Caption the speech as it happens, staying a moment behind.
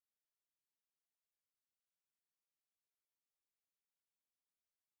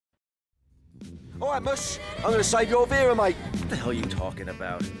All right, Mus. I'm gonna save your Vera, mate. What the hell are you talking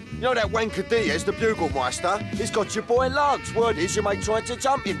about? You know that wanker Diaz, the bugle-meister? He's got your boy lugs. Word is your mate tried to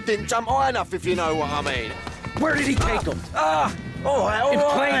jump him. Didn't jump high enough, if you know what I mean. Where did he take him? All right, all In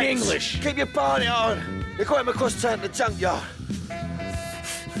right. plain English. Keep your party on. They got him across town to the junkyard.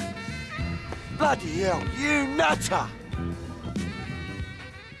 Bloody hell, you nutter!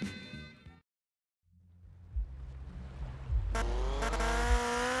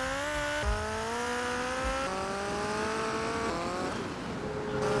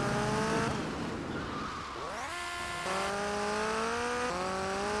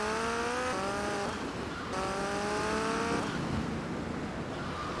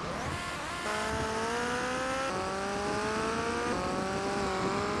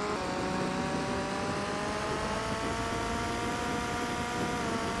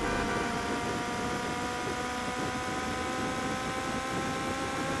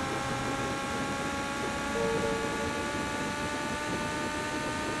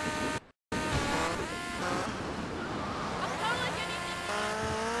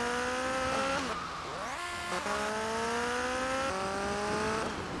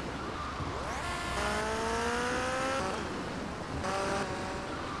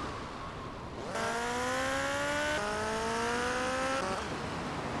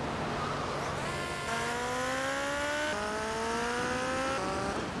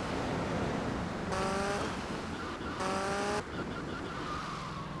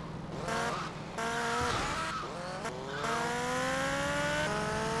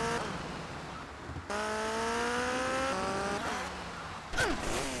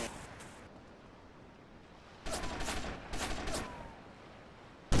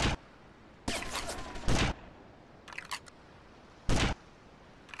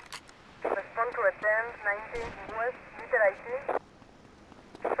 Respond to a 10, 90, West, meter ID.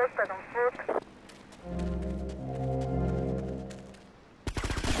 Suspect on foot.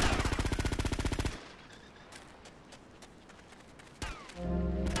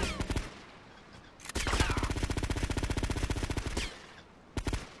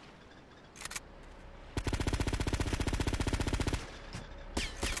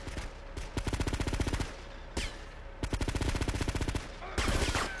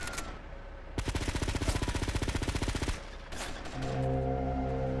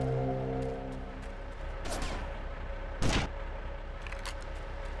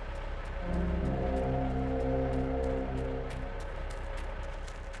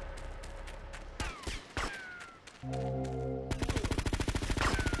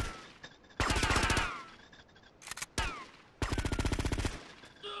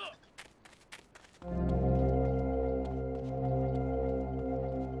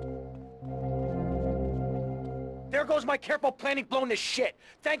 There goes my careful planning blown to shit.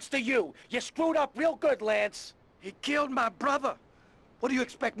 Thanks to you. You screwed up real good, Lance. He killed my brother. What do you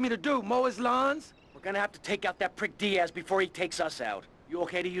expect me to do, mow his lawns? We're gonna have to take out that prick Diaz before he takes us out. You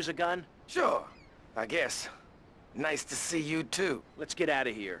okay to use a gun? Sure, I guess. Nice to see you too. Let's get out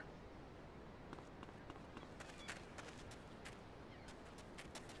of here.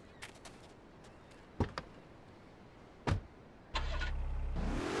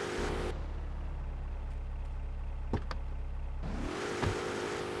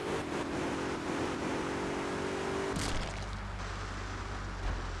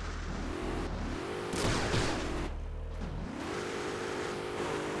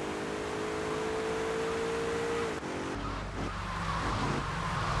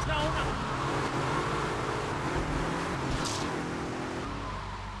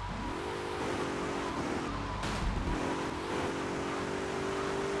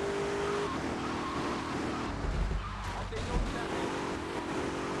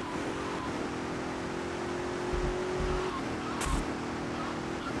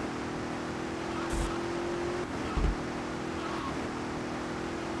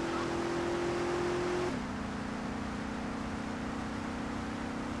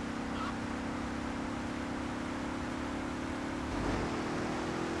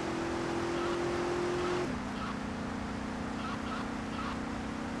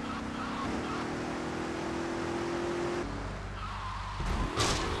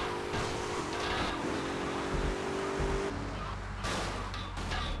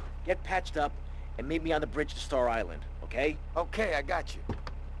 Get patched up and meet me on the bridge to Star Island, okay? Okay, I got you.